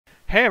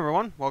Hey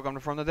everyone, welcome to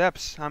From the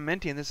Depths. I'm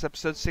Minty and this is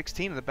episode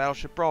 16 of the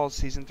Battleship Brawl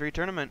Season 3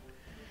 tournament.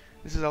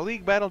 This is a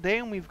league battle day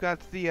and we've got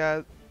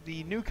the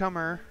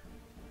newcomer,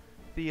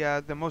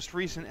 the most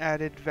recent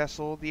added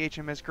vessel, the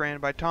HMS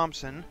Grand by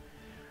Thompson,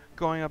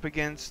 going up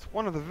against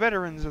one of the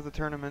veterans of the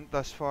tournament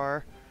thus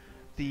far,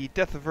 the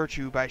Death of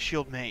Virtue by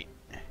Shieldmate.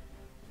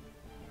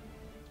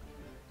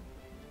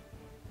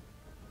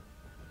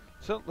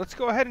 So let's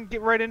go ahead and get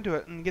right into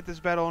it and get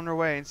this battle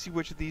underway and see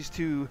which of these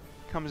two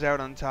comes out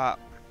on top.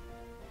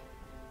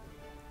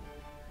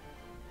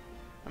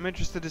 I'm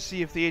interested to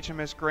see if the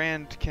HMS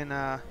Grand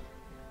can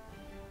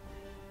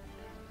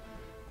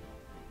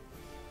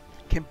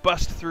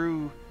bust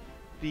through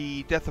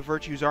the Death of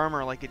Virtue's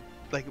armor like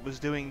it was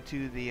doing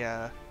to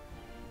the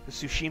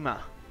Tsushima.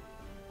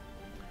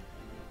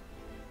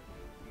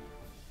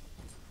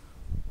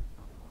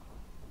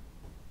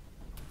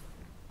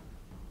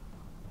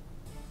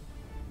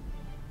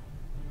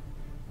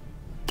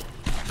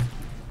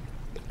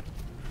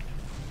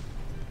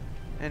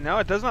 And no,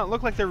 it does not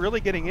look like they're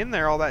really getting in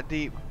there all that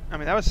deep. I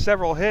mean, that was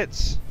several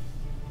hits.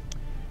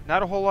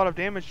 Not a whole lot of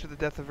damage to the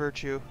Death of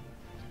Virtue.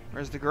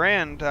 Whereas the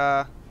Grand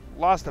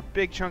lost a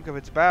big chunk of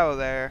its bow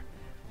there.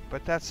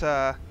 But that's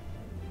not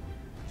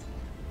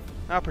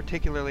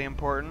particularly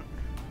important.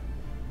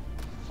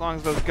 As long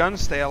as those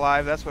guns stay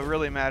alive, that's what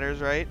really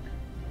matters, right?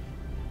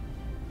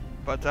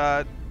 But,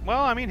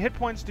 well, I mean, hit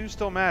points do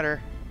still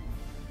matter.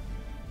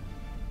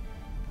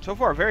 So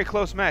far, a very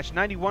close match.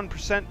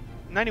 91%,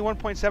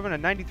 91.7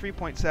 and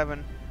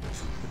 93.7.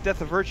 The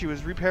Death of Virtue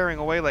is repairing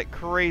away like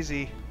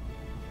crazy.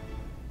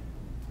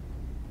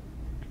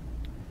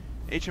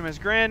 HMS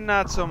Grand,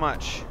 not so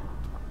much.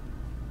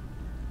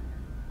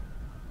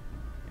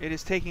 It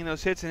is taking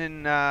those hits, and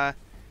in the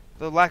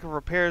lack of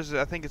repairs,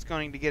 I think it's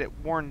going to get it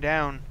worn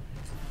down.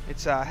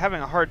 It's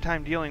having a hard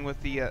time dealing with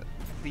the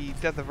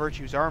Death of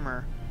Virtue's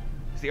armor.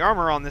 'Cause the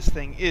armor on this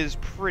thing is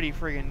pretty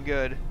friggin'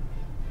 good.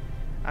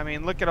 I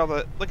mean, look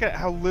at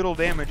how little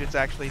damage it's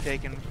actually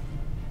taken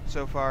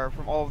so far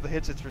from all of the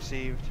hits it's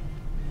received.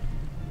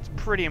 It's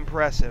pretty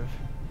impressive.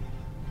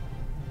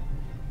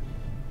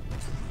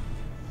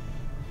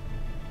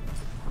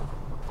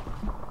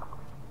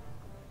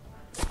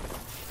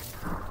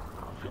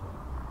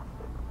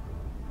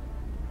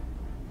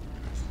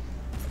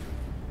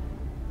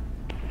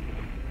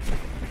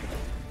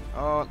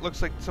 Oh, it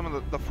looks like some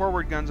of the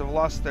forward guns have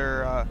lost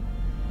their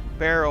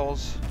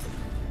barrels.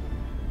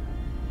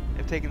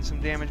 They've taken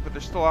some damage, but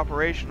they're still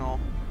operational.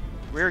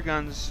 Rear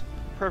guns,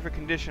 perfect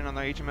condition on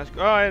the HMS.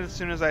 Oh, as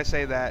soon as I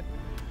say that,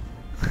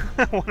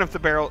 one of the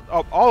barrels,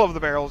 all of the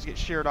barrels get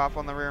sheared off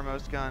on the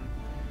rearmost gun.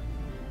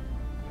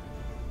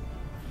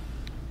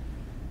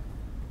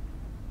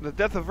 The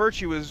Death of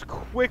Virtue is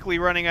quickly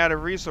running out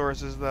of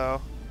resources,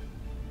 though.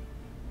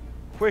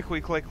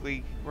 Quickly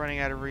running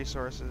out of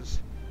resources.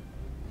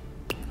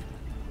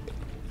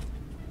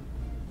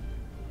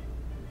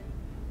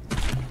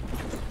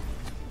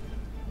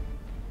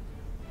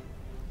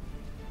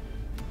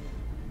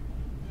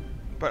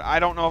 But I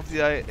don't know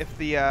if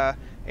the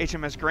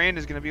HMS Grand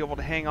is going to be able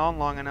to hang on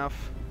long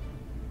enough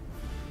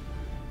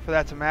for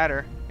that to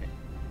matter.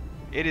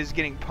 It is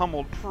getting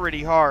pummeled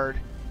pretty hard.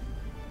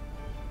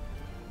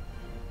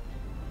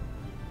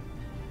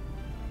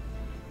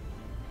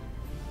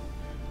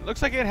 It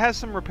looks like it has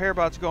some repair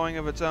bots going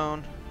of its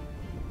own,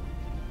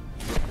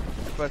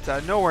 but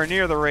nowhere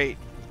near the rate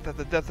that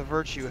the Death of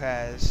Virtue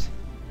has.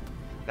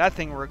 That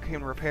thing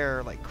can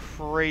repair like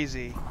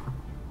crazy.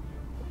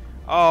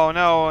 Oh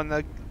no, and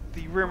the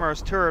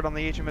rearmost turret on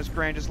the HMS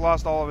Grand just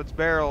lost all of its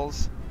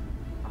barrels,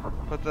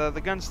 but the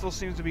gun still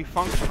seems to be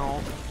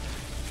functional.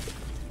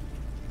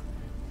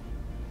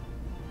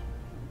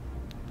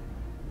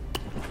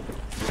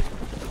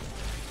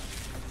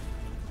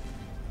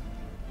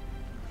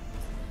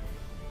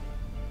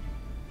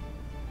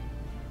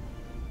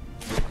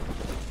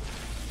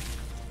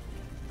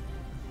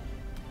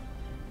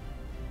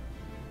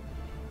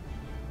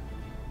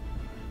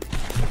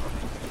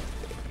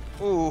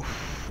 Oof.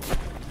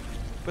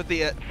 But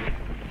the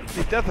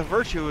Death of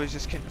Virtue is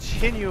just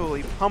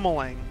continually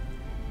pummeling,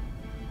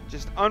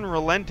 just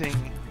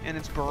unrelenting in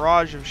its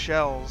barrage of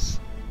shells.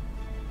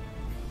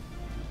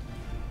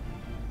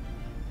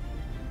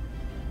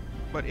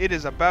 But it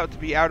is about to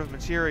be out of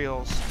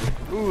materials.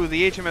 Ooh,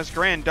 the HMS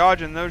Grand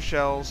dodging those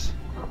shells.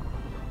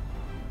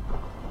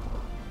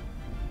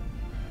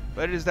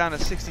 But it is down to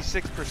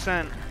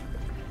 66%,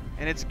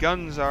 and its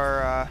guns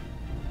are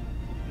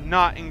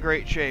not in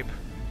great shape.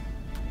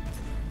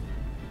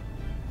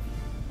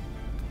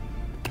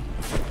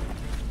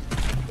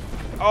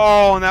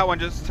 Oh, and that one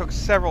just took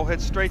several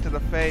hits straight to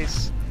the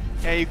face.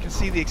 Yeah, you can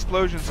see the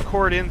explosions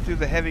cored in through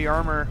the heavy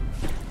armor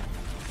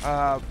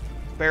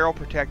barrel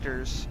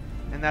protectors,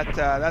 and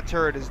that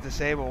turret is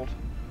disabled.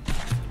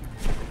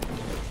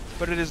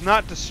 But it is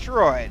not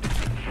destroyed.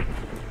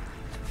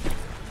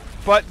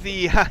 But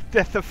the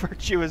Death of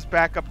Virtue is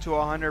back up to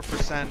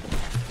 100%.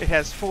 It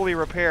has fully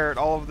repaired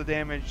all of the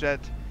damage that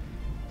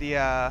the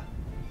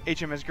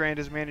HMS Grand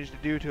has managed to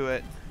do to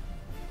it.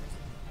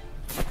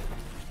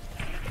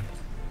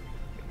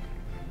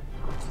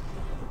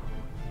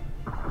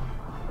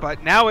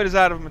 But now it is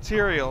out of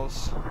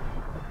materials.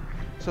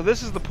 So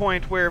this is the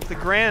point where if the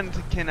Grand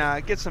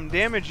can get some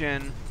damage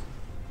in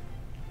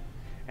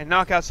and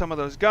knock out some of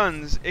those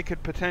guns, it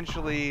could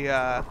potentially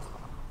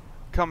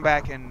come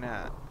back and,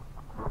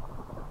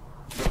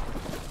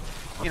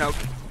 you know,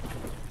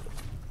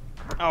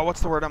 oh, what's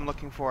the word I'm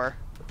looking for?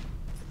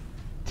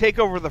 Take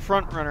over the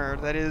front runner.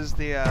 That is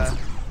the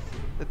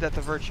Death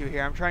of Virtue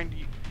here. I'm trying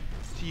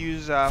to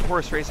use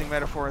horse racing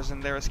metaphors,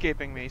 and they're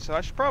escaping me. So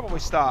I should probably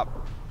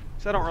stop.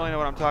 So I don't really know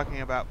what I'm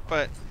talking about.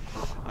 But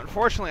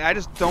unfortunately, I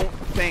just don't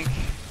think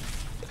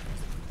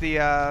the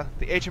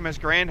HMS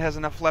Grand has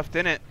enough left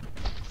in it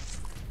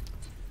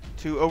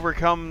to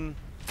overcome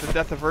the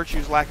Death of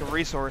Virtue's lack of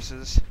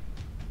resources.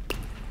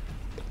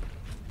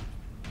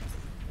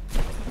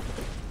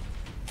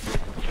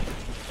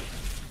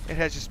 It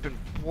has just been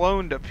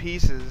blown to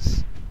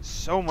pieces.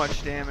 So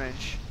much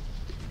damage.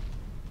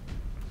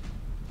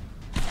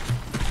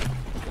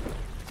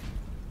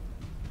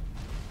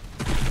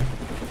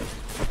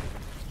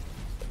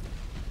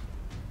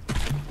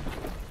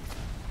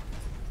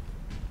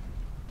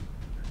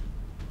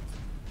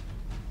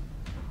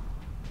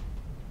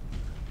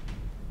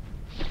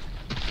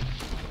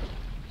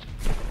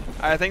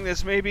 I think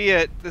this may be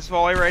it. This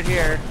volley right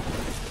here.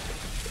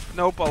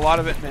 Nope, a lot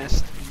of it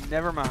missed.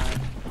 Never mind.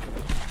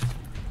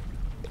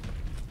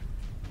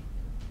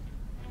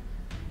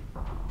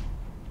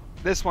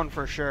 This one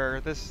for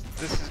sure. This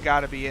has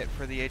got to be it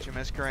for the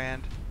HMS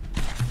Grand.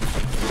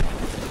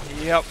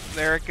 Yep,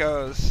 there it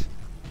goes.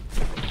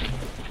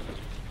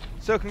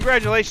 So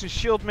congratulations,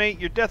 Shieldmate.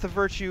 Your Death of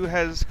Virtue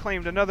has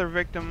claimed another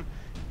victim,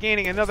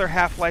 gaining another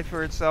half-life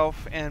for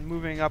itself, and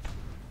moving up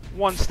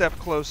one step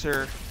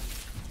closer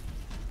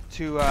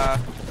to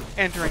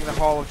entering the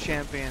Hall of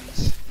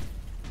Champions.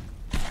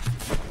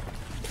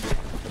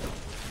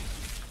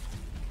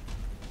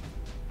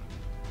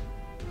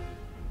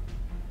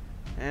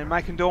 And my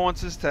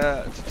condolences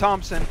to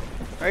Thompson.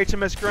 Our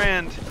HMS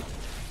Grand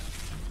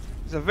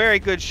is a very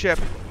good ship,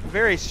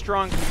 very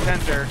strong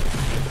contender,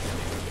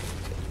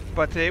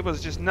 but it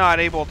was just not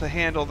able to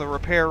handle the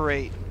repair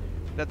rate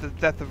that the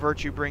Death of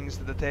Virtue brings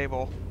to the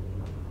table.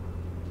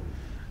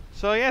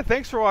 So yeah,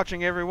 thanks for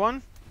watching,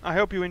 everyone. I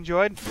hope you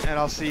enjoyed, and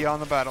I'll see you on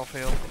the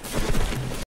battlefield.